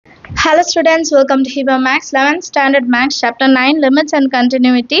Hello students, welcome to Hiba Max 11th Standard Max Chapter 9 Limits and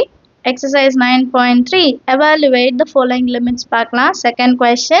Continuity Exercise 9.3 Evaluate the following limits பார்க்கலாம். Second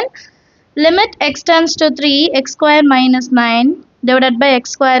question, limit x tends to 3 x square minus 9 divided by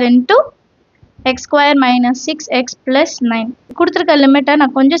x square into x square minus 6x plus 9. கொடுத்திருக்க லிமிட்டை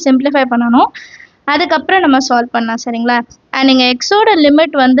நான் கொஞ்சம் simplify பண்ணணும், அதுக்கப்புறம் நம்ம solve பண்ணலாம். சரிங்களா? அண்ட் இங்கே எக்ஸோட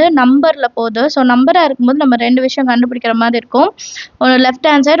லிமிட் வந்து நம்பரில் போகுது. ஸோ நம்பராக இருக்கும்போது நம்ம ரெண்டு விஷயம் கண்டுபிடிக்கிற மாதிரி இருக்கும். ஒன்று லெஃப்ட்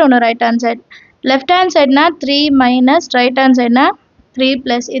ஹேண்ட் சைடு, ஒன்று right hand side. Left hand சைட்னா 3 minus, right hand சைட்னா 3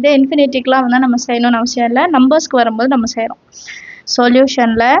 plus. இதே இன்ஃபினிட்டிக்கெலாம் வந்து நம்ம செய்யணும்னு அவசியம் இல்லை, நம்பர்ஸ்க்கு வரும்போது நம்ம செய்கிறோம்.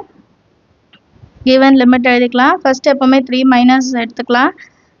 சொல்யூஷனில் கிவன் லிமிட் எழுதிக்கலாம். ஃபஸ்ட் எப்போவுமே 3 மைனஸ் எடுத்துக்கலாம்.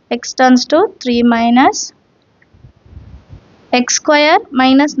 X turns to 3 minus x square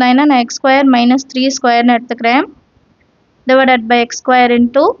minus 9 நான் x square minus 3 square னு எடுத்துக்கிறேன். divided by x square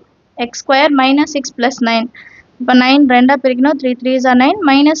into x square minus 6 plus 9. இப்போ 9 ரெண்டா பிரிக்கணும், 3 3s are 9,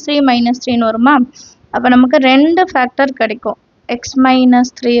 minus 3 minus 3 னு வருமா? அப்போ நமக்கு ரெண்டு ஃபேக்டர் கிடைக்கும். x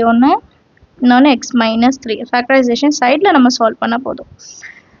minus 3 ஒன்று, இன்னொன்று x minus 3. ஃபேக்டரைசேஷன் சைடில் நம்ம சால்வ் பண்ண போதும்.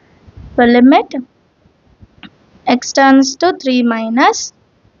 இப்போ limit x turns to 3 minus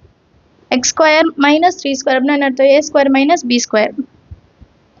x square minus 3 square அப்படின்னா என்ன அர்த்தம்? a square minus b square,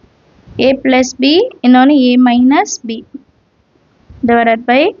 a plus b இன்னொன்று a minus b divided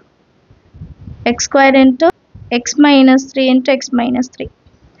by x square into x minus 3 into x minus 3.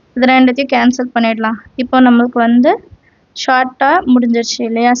 இது ரெண்டுத்தையும் cancel பண்ணிடலாம். இப்போ நம்மளுக்கு வந்து ஷார்ட்டாக முடிஞ்சிருச்சு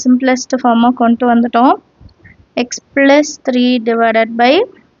இல்லையா? சிம்பிளஸ்ட் ஃபார்மாக கொண்டு வந்துட்டோம். x plus 3 divided by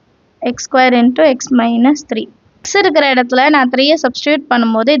x square into x minus 3. x இருக்கிற இடத்துல நான் 3 சப்ஸ்டியூட்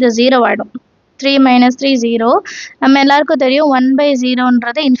பண்ணும்போது இது 0 ஆகிடும். 3 minus 3 0. நம்ம எல்லாருக்கும் தெரியும்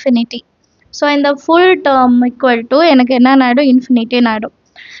 1/0ன்றது இன்ஃபினிட்டி. ஸோ இந்த ஃபுல் டேர்ம் ஈக்குவல் டு எனக்கு என்ன ஆகிடும்? இன்ஃபினிட்டின்னு ஆகிடும்.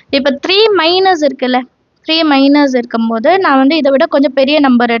 இப்போ 3 மைனஸ் இருக்குல்ல, 3 மைனஸ் இருக்கும்போது நான் வந்து இதை விட கொஞ்சம் பெரிய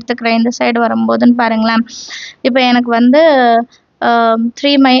நம்பர் எடுத்துக்கிறேன் இந்த சைடு வரும்போதுன்னு பாருங்களேன். இப்போ எனக்கு வந்து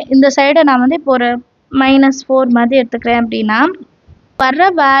இந்த சைடை நான் வந்து இப்போ ஒரு -4 மாதிரி எடுத்துக்கிறேன் அப்படின்னா வர்ற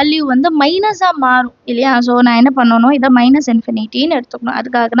வேல்யூ வந்து மைனஸாக மாறும் இல்லையா? ஸோ நான் என்ன பண்ணணும்? இதை மைனஸ் இன்ஃபினிட்டின்னு எடுத்துக்கணும்.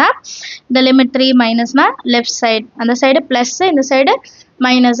 அதுக்காக தான் இந்த லிமிட் 3 மைனஸ்னா லெஃப்ட் சைடு, அந்த சைடு ப்ளஸ்ஸு, இந்த சைடு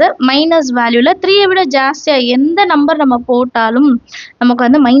மைனஸு. மைனஸ் வேல்யூவில் 3யை விட ஜாஸ்தியாக எந்த நம்பர் நம்ம போட்டாலும் நமக்கு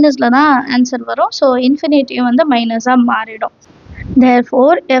வந்து மைனஸில் தான் ஆன்சர் வரும். ஸோ இன்ஃபினிட்டியும் வந்து மைனஸாக மாறிடும்.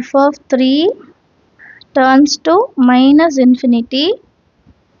 therefore f of 3 turns to minus infinity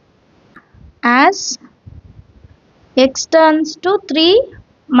as x turns to 3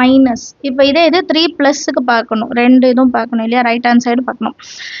 minus. இப்போ இதே இது 3 ப்ளஸ்ஸுக்கு பார்க்கணும், ரெண்டு இதுவும் பார்க்கணும் இல்லையா? ரைட் ஹேண்ட் சைடு பார்க்கணும்.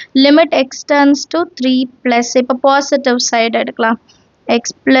 Limit x turns to 3 plus, இப்போ பாசிட்டிவ் சைடு எடுக்கலாம்.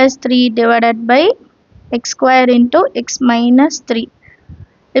 x plus 3 divided by x square into x minus 3.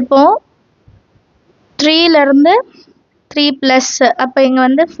 இப்போ 3லேருந்து 3 ப்ளஸ், அப்போ இங்கே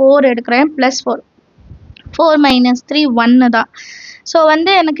வந்து 4 எடுக்கிறேன், ப்ளஸ் 4. 4 minus 3 1 தான். ஸோ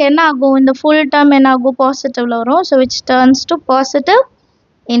வந்து எனக்கு என்ன ஆகும்? இந்த ஃபுல் டேர்ம் என்ன ஆகும்? பாசிட்டிவில் வரும். So which turns to positive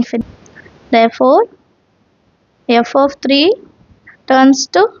infinity. therefore f of 3 turns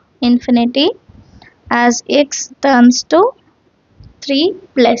to infinity as x turns to 3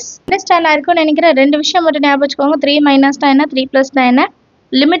 plus. Understand இருக்கும்னு நினைக்கிறேன். ரெண்டு விஷயம் மட்டும் ஞாபகம் வச்சுக்கோங்க. 3 மைனஸ் தான் என்ன, 3 ப்ளஸ் தான் என்ன,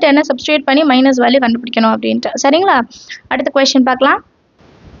 லிமிட் என்ன சப்ஸ்டியூட் பண்ணி மைனஸ் வேல்யூ கண்டுபிடிக்கணும் அப்படின்ட்டு. சரிங்களா? அடுத்த கொஸ்டின் பார்க்கலாம்.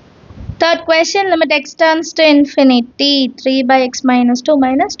 Third question, limit x turns to infinity 3 by x minus 2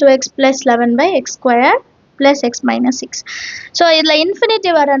 minus 2x plus 11 by x square plus x minus 6. So இதில்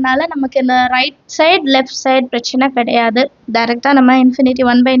இன்ஃபினிட்டி வரனால நமக்கு இந்த ரைட் சைடு லெஃப்ட் சைடு பிரச்சனை கிடையாது. டேரெக்டாக நம்ம இன்ஃபினிட்டி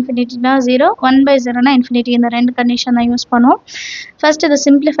 1/infinity 0, 1/0 இன்ஃபினிட்டி, இந்த ரெண்டு கண்டிஷன் தான் யூஸ் பண்ணுவோம். ஃபர்ஸ்ட் இதை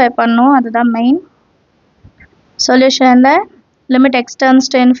சிம்பிளிஃபை பண்ணணும், அதுதான் main. சொல்யூஷனில் limit x turns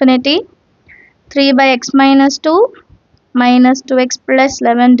to infinity 3 by x minus 2 minus 2x plus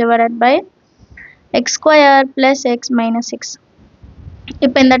 11 divided by x square plus x minus 6.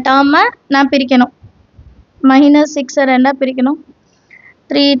 இப்போ இந்த டேர்மை நான் பிரிக்கணும். -6 ரெண்டாக பிரிக்கணும்.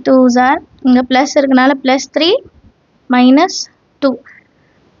 3 2s are, இங்கே ப்ளஸ் இருக்கனால +3 minus 2.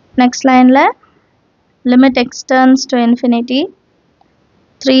 நெக்ஸ்ட் லைனில் limit x turns to infinity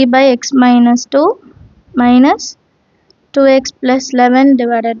 3 by x minus 2 minus 2x plus 11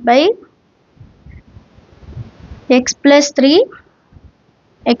 divided by x plus 3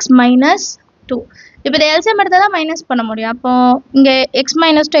 x minus 2. இப்போ இதை எல்சிஎம் எடுத்தால் தான் மைனஸ் பண்ண முடியும். அப்போ இங்கே x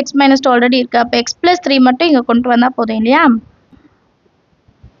minus 2 x minus 2 already இருக்குது. அப்போ x plus 3 மட்டும் இங்கே கொண்டு வந்தால் போதும் இல்லையா?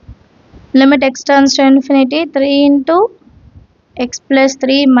 Limit x turns to infinity 3 into x plus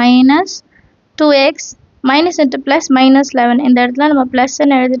 3 minus 2x minus into plus minus 11. இந்த இடத்துல நம்ம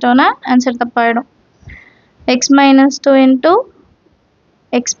ப்ளஸ்ன்னு எழுதிட்டோன்னா answer தப்பாயிடும். x minus 2 into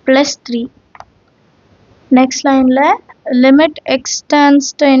x plus 3. Next line la limit x tends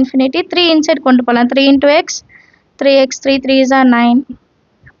to infinity 3 inside கொண்டு போலாம் 3 into x 3x 3 3s are 9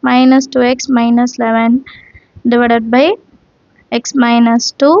 minus 2x minus 11 divided by x minus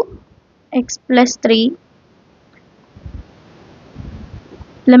 2 x plus 3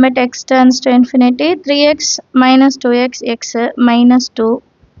 limit x tends to infinity 3x minus 2x x minus 2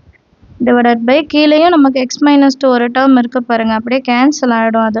 divided by கீழேயும் நமக்கு x minus 2 ஒரு term இருக்கு பாருங்க அப்படியே cancel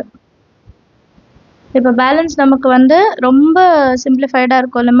ஆகிடும் அது இப்போ பேலன்ஸ் நமக்கு வந்து ரொம்ப சிம்பிளிஃபைடாக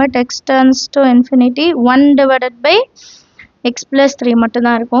இருக்கும் limit x tends to infinity 1 divided by x plus 3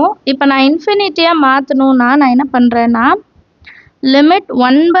 மட்டும்தான் இருக்கும் இப்போ நான் இன்ஃபினிட்டியாக மாற்றணும்னா நான் என்ன பண்ணுறேன்னா limit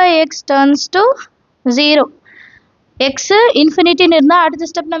 1 by x turns to 0 x இன்ஃபினிட்டின்னு இருந்தால் அடுத்த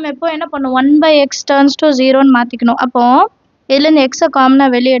ஸ்டெப் நம்ம எப்போ என்ன பண்ணும் 1 by x turns to 0ன்னு மாற்றிக்கணும் அப்போது இதுலேருந்து எக்ஸை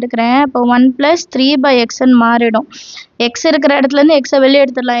காமனாக வெளியே எடுக்கிறேன் அப்போ 1 plus 3 by xன்னு மாறிடும் எக்ஸ் இருக்கிற இடத்துலேருந்து எக்ஸை வெளியே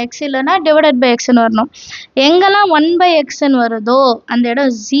எடுத்துடலாம் எக்ஸ் இல்லைன்னா டிவைடட் பை எக்ஸ்ன்னு வரணும் எங்கெல்லாம் 1 by xன்னு வருதோ அந்த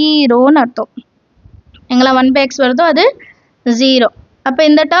இடம் 0ன்னு அர்த்தம் எங்கெல்லாம் 1 by x வருதோ அது 0 அப்போ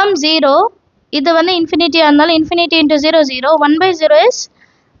இந்த டேர்ம் 0 இது வந்து இன்ஃபினிட்டியாக இருந்தாலும் infinity into 0 0 1 by 0 is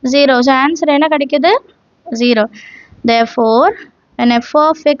 0 so answer என்ன கிடைக்குது 0 therefore when f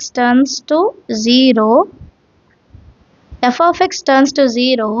of x turns to 0 f of x turns to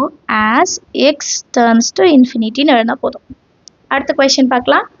 0 as x turns to infinity ன்னு எழுதினா போதும் அடுத்த question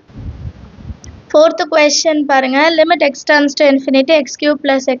பார்க்கலாம் fourth question பாருங்க limit x turns to infinity x cube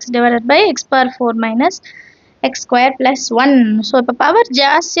plus x divided by x power 4 minus x square plus 1 so இப்போ power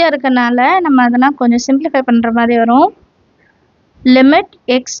ஜாஸ்தியாக இருக்கனால நம்ம அதெல்லாம் கொஞ்சம் சிம்பிளிஃபை பண்ணுற மாதிரி வரும் limit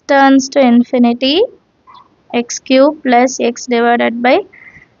x turns to infinity x cube plus x divided by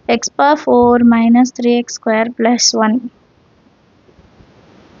x power 4 minus 3x square plus 1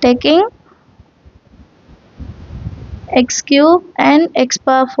 taking x cube and x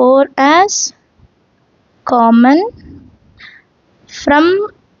power 4 as common from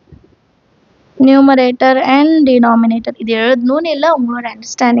numerator and denominator இது எழுதணும்னு இல்லை உங்களோட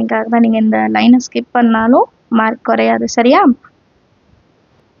அண்டர்ஸ்டாண்டிங்காக தான் நீங்கள் இந்த லைனை ஸ்கிப் பண்ணாலும் மார்க் குறையாது சரியா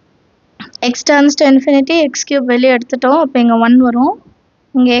x turns to infinity x cube வெளியே எடுத்துட்டோம் அப்போ இங்கே 1 வரும்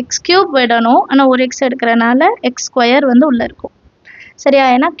இங்கே x cube விடணும் ஆனால் ஒரு x எடுக்கிறனால x ஸ்கொயர் வந்து உள்ளே இருக்கும் சரியா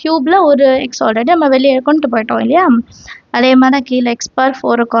ஏன்னா க்யூப்பில் ஒரு x ஆல்ரெடி நம்ம வெளியே கொண்டு போயிட்டோம் இல்லையா அதே மாதிரி தான் கீழே x power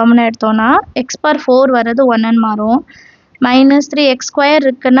 4 காமனாக எடுத்தோன்னா x power 4 வர்றது 1ன்னு மாறும் minus 3 x ஸ்கொயர்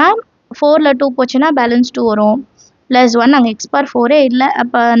இருக்குன்னா 4ல் 2 போச்சுன்னா பேலன்ஸ் 2 வரும் ப்ளஸ் 1 அங்கே x power 4 இல்லை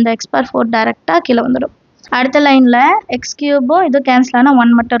அப்போ அந்த x power 4 டேரெக்டாக கீழே வந்துடும் அடுத்த லைனில் எக்ஸ் கியூபும் இது கேன்சல் ஆனால்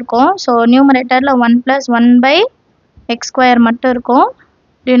 1 மட்டும் இருக்கும் ஸோ நியூமரேட்டரில் 1 + 1 by x ஸ்கொயர் மட்டும் இருக்கும்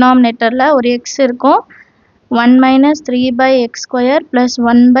டினாமினேட்டரில் ஒரு எக்ஸ் இருக்கும் 1 minus 3 by x square plus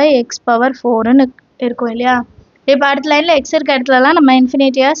 1 by x power 4ன்னு இருக்கும் இல்லையா இப்போ அடுத்த லைனில் எக்ஸ் இருக்க இடத்துலலாம் நம்ம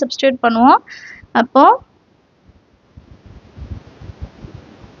இன்ஃபினிட்டியாக சப்ஸ்டியூட் பண்ணுவோம் அப்போது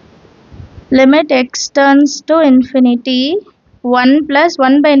limit x turns to infinity 1 plus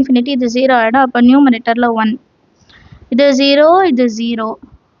 1 by infinity இது 0 ஆகிடும் அப்போ நியூமரேட்டரில் 1 இது 0 இது 0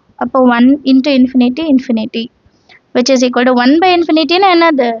 அப்போ 1 into infinity infinity which is equal to 1 by infinity னா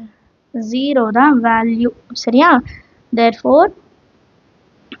என்னது 0 தான் வேல்யூ சரியா therefore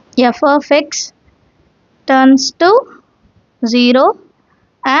f of x turns to 0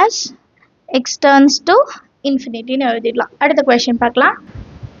 as x turns to infinity ன்னு எழுதிடலாம் அடுத்த கொஸ்டின் பார்க்கலாம்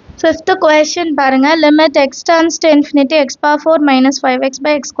fifth question பாருங்க limit x turns to infinity x power 4 minus 5x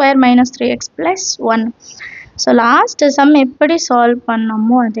by x square minus 3x plus 1 so last sum எப்படி solve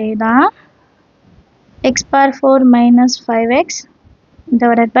பண்ணோமோ அதே தான் x power 4 minus 5x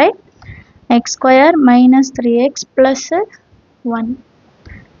divided by x square minus 3x plus 1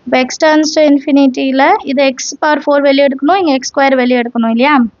 இப்போ x turns to infinity ல இது x power 4 வெளியே எடுக்கணும் இங்கே x square வெளியே எடுக்கணும்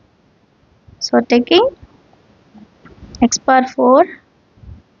இல்லையா so taking x power 4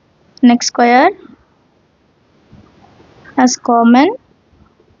 and x square as common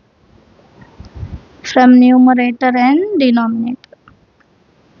from numerator and denominator.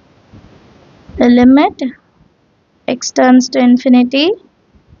 The limit x turns to infinity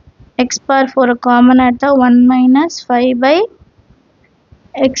x power 4 common at the 1 minus 5 by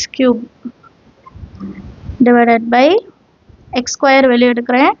x cube divided by x square வெளியே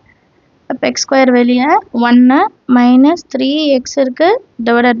எடுக்கிறேன் அப்போ x square வெளியே 1 minus 3x இருக்குது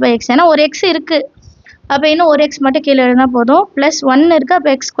divided by x ஏன்னா ஒரு x இருக்குது அப்போ இன்னும் ஒரு x மட்டும் கீழே எழுதினா போதும் ப்ளஸ் 1 இருக்குது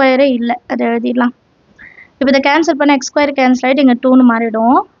அப்போ x ஸ்கொயரே இல்லை அதை எழுதிடலாம் இப்போ இதை கேன்சல் பண்ண x ஸ்கொயர் கேன்சல் ஆகிட்டு இங்கே 2ன்னு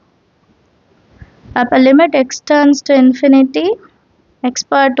மாறிடும் அப்போ limit x turns to infinity x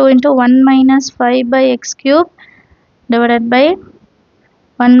power 2 into 1 minus 5 by x cube divided by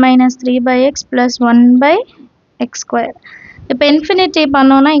 1 minus 3 by x plus 1 by x square இப்போ இன்ஃபினிட்டி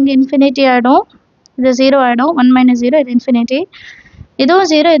பண்ணோன்னா இங்கே இன்ஃபினிட்டி ஆகிடும் இது 0 ஆகிடும். 1 minus 0 இது infinity. இதுவும்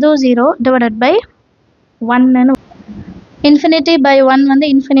 0 இதுவும் 0 divided by 1. Infinity by 1 வந்து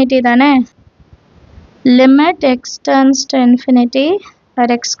infinity தானே. Limit x turns to infinity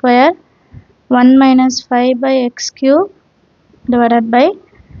at x square 1 minus 5 by x cube divided by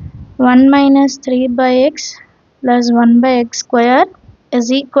 1 minus 3 by x plus 1 by x square is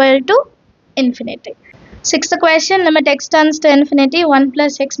equal to infinity. Sixth question, limit x turns to infinity 1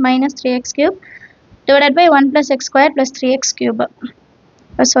 plus x minus 3x cube divided by 1 plus x square plus 3x cube.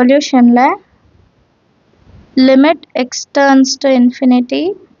 A solution la limit x turns to infinity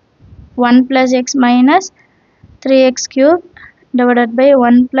 1 plus x minus 3x cube divided by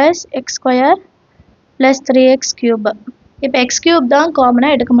 1 plus x square plus 3x cube. இப்போ x cube தான்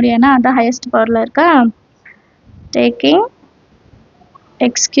காமனாக எடுக்க முடியும், ஏன்னா அது highest பவரில் இருக்கா. Taking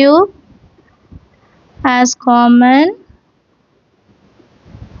x cube as common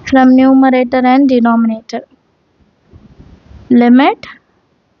from numerator and denominator. Limit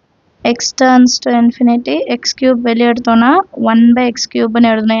x turns to infinity x cube வெளியே எடுத்தோன்னா 1 by x cubeன்னு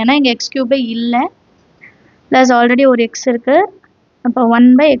எழுதணும், ஏன்னா இங்கே x cube இல்லை, ப்ளஸ் ஆல்ரெடி ஒரு x இருக்குது. அப்போ 1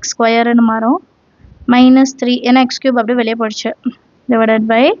 by x ஸ்கொயர்னு மாறும். -3 ஏன்னா x cube அப்படியே வெளியே போயிடுச்சு. டிவைடட்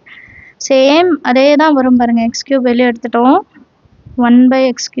பை சேம் அதே தான் வரும் பாருங்கள். x cube வெளியே எடுத்துட்டோம். 1 by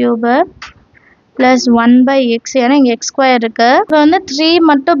x cube plus 1 by x, ஏன்னா இங்கே x ஸ்கொயர் இருக்குது. இப்போ வந்து 3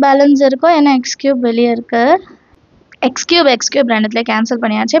 மட்டும் பேலன்ஸ் இருக்கும், ஏன்னா x cube வெளியே இருக்குது. x cube ரெண்டுத்துல கேன்சல்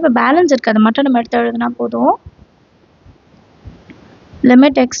பண்ணியாச்சு. இப்போ பேலன்ஸ் இருக்குது, அது மட்டும் நம்ம எடுத்து எழுதுனா போதும்.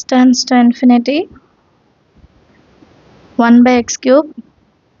 Limit x turns to infinity 1 by x cube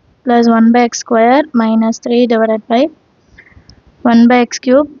plus 1 by x square minus 3 divided by 1 by x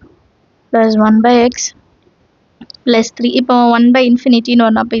cube plus 1 by x plus 3. இப்போ 1 by infinity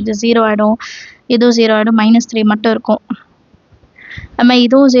வரும், அப்போ இது 0 ஆகிடும், இதுவும் 0 ஆகிடும், -3 மட்டும் இருக்கும். நம்ம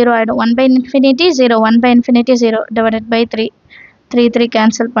இதுவும் 0 ஆகிடும். 1 by infinity 0, 1 by infinity 0 divided by 3. 3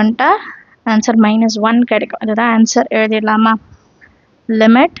 cancel பண்ணிட்டா ஆன்சர் -1 கிடைக்கும். அதுதான் answer. எழுதிடலாமா?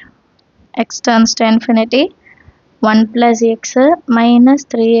 Limit x turns to infinity 1 plus x minus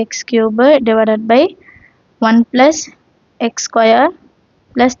 3x cube divided by 1 plus x square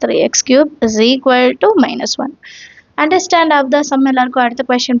plus 3x cube is equal to -1. Understand of the sum. எல்லாருக்கும் அடுத்த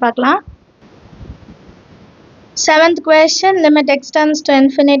question பார்க்கலாம். Seventh question, limit x turns to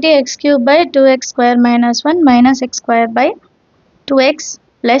infinity x cube by 2x square minus 1 minus x square by 2x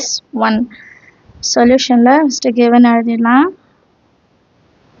plus 1. Solution la first given எழுதிடலாம்.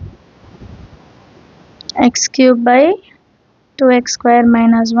 x cube by 2x square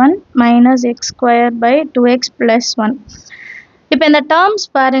minus 1 minus x square by 2x plus 1. இப்போ இந்த terms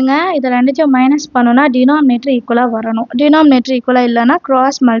பாருங்கள், இதை ரெண்டுத்தையும் minus பண்ணோன்னா denominator ஈக்குவலாக வரணும். Denominator ஈக்குவலாக இல்லைன்னா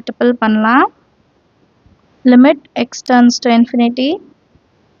க்ராஸ் மல்டிபிள் பண்ணலாம். Limit x turns to infinity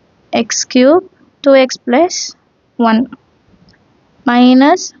x cube 2x plus 1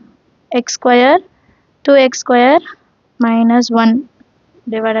 minus x square 2x square minus 1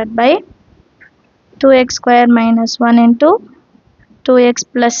 divided by 2x square minus 1 into 2x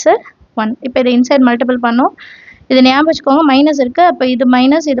plus 1. இப்போ இதை இன்சைட் மல்டிபிள் பண்ணோம். இது ஞாபகம் வச்சுக்கோங்க, மைனஸ் இருக்குது, அப்போ இது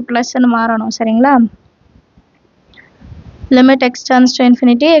மைனஸ் இது ப்ளஸ்ன்னு மாறணும். சரிங்களா? Limit x turns to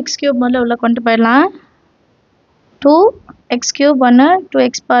infinity x cube முதல்ல உள்ள கொண்டு போயிடலாம். 2x cube 1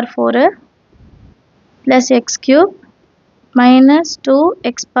 2x power 4 plus x cube minus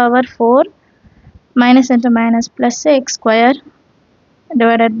 2x power 4 minus into minus plus x square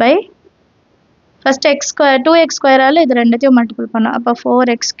divided by first x square 2x square ஆல இது ரெண்டுத்தையும் மல்டிபிள் பண்ணோம். அப்போ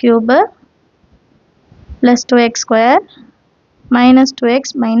 4x cube plus 2x square minus 2x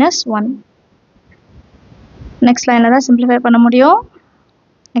minus 1. next line தான் simplify பண்ண முடியும்.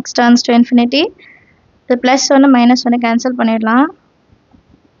 x turns to infinity இது plus 1 minus 1 cancel பண்ணிடலாம்.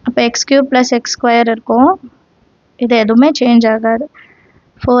 அப்போ X cube plus X square இருக்கும், இது எதுவுமே சேஞ்ச் ஆகாது.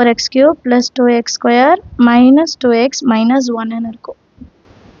 4x cube plus 2x square minus 2x minus 1ன்னு இருக்கும்.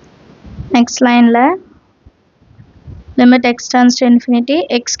 நெக்ஸ்ட் லைனில் limit X turns to infinity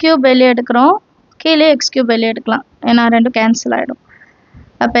X cube வெளியே எடுக்கிறோம், கீழே எக்ஸ் கியூப் வெளியே எடுக்கலாம், ஏன்னா ரெண்டும் கேன்சல் ஆகிடும்.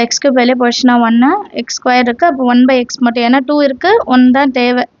 அப்போ எக்ஸ் கியூப் வெளியே போச்சுன்னா 1 எக்ஸ் ஸ்கொயர் இருக்குது, அப்போ 1/x மட்டும், ஏன்னா 2 இருக்குது 1 தான்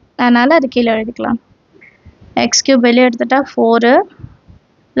தேவை, அதனால் அது கீழே எழுதிக்கலாம். எக்ஸ் கியூப் வெளியே எடுத்துட்டா 4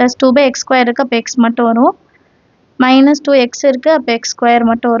 ப்ளஸ் 2/x ஸ்கொயர் இருக்குது, அப்போ எக்ஸ் மட்டும் வரும். மைனஸ் 2x இருக்குது, அப்போ எக்ஸ் ஸ்கொயர்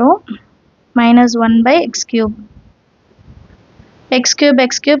மட்டும் வரும். Minus 1/x cube. X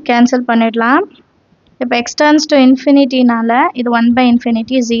cube cancel பண்ணிடலாம். இப்போ எக்ஸ் டர்ன்ஸ் டு இன்ஃபினிட்டினால இது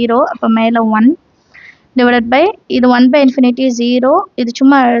 1/∞ 0, அப்போ மேலே 1 டிவைடட் பை இது 1/∞ 0, இது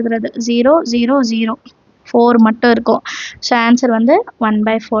சும்மா எழுதுறது 0 0 0 4 மட்டும் இருக்கும். ஸோ ஆன்சர் வந்து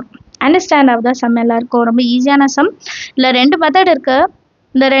 1/4. அண்டர்ஸ்டாண்ட் ஆகுதா சம்? எல்லாருக்கும் ரொம்ப ஈஸியான சம். இல்லை 2 மெத்தட் இருக்குது.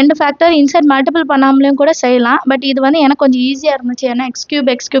 இந்த ரெண்டு ஃபேக்டர் இன்சைட் மல்டிபிள் பண்ணாமலேயும் கூட செய்யலாம். பட் இது வந்து எனக்கு கொஞ்சம் ஈஸியாக இருந்துச்சு. ஏன்னா எக்ஸ்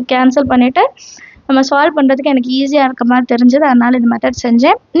கியூப் கேன்சல் பண்ணிவிட்டு நம்ம சால்வ் பண்ணுறதுக்கு எனக்கு ஈஸியாக இருக்க மாதிரி தெரிஞ்சது. அதனால் இந்த மெத்தட்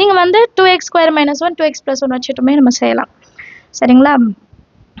செஞ்சேன். நீங்கள் வந்து 2x² - 1 2x+1 வச்சுட்டுமே நம்ம செய்யலாம். சரிங்களா?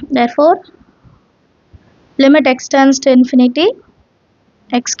 therefore limit x tends to infinity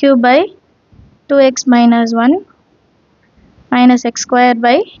x³ by 2x minus 1 minus x²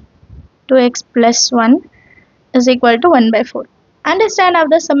 by 2x plus 1 is equal to 1/4. Understand of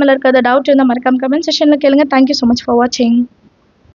the similar doubt in the comment section. Thank you so much for watching.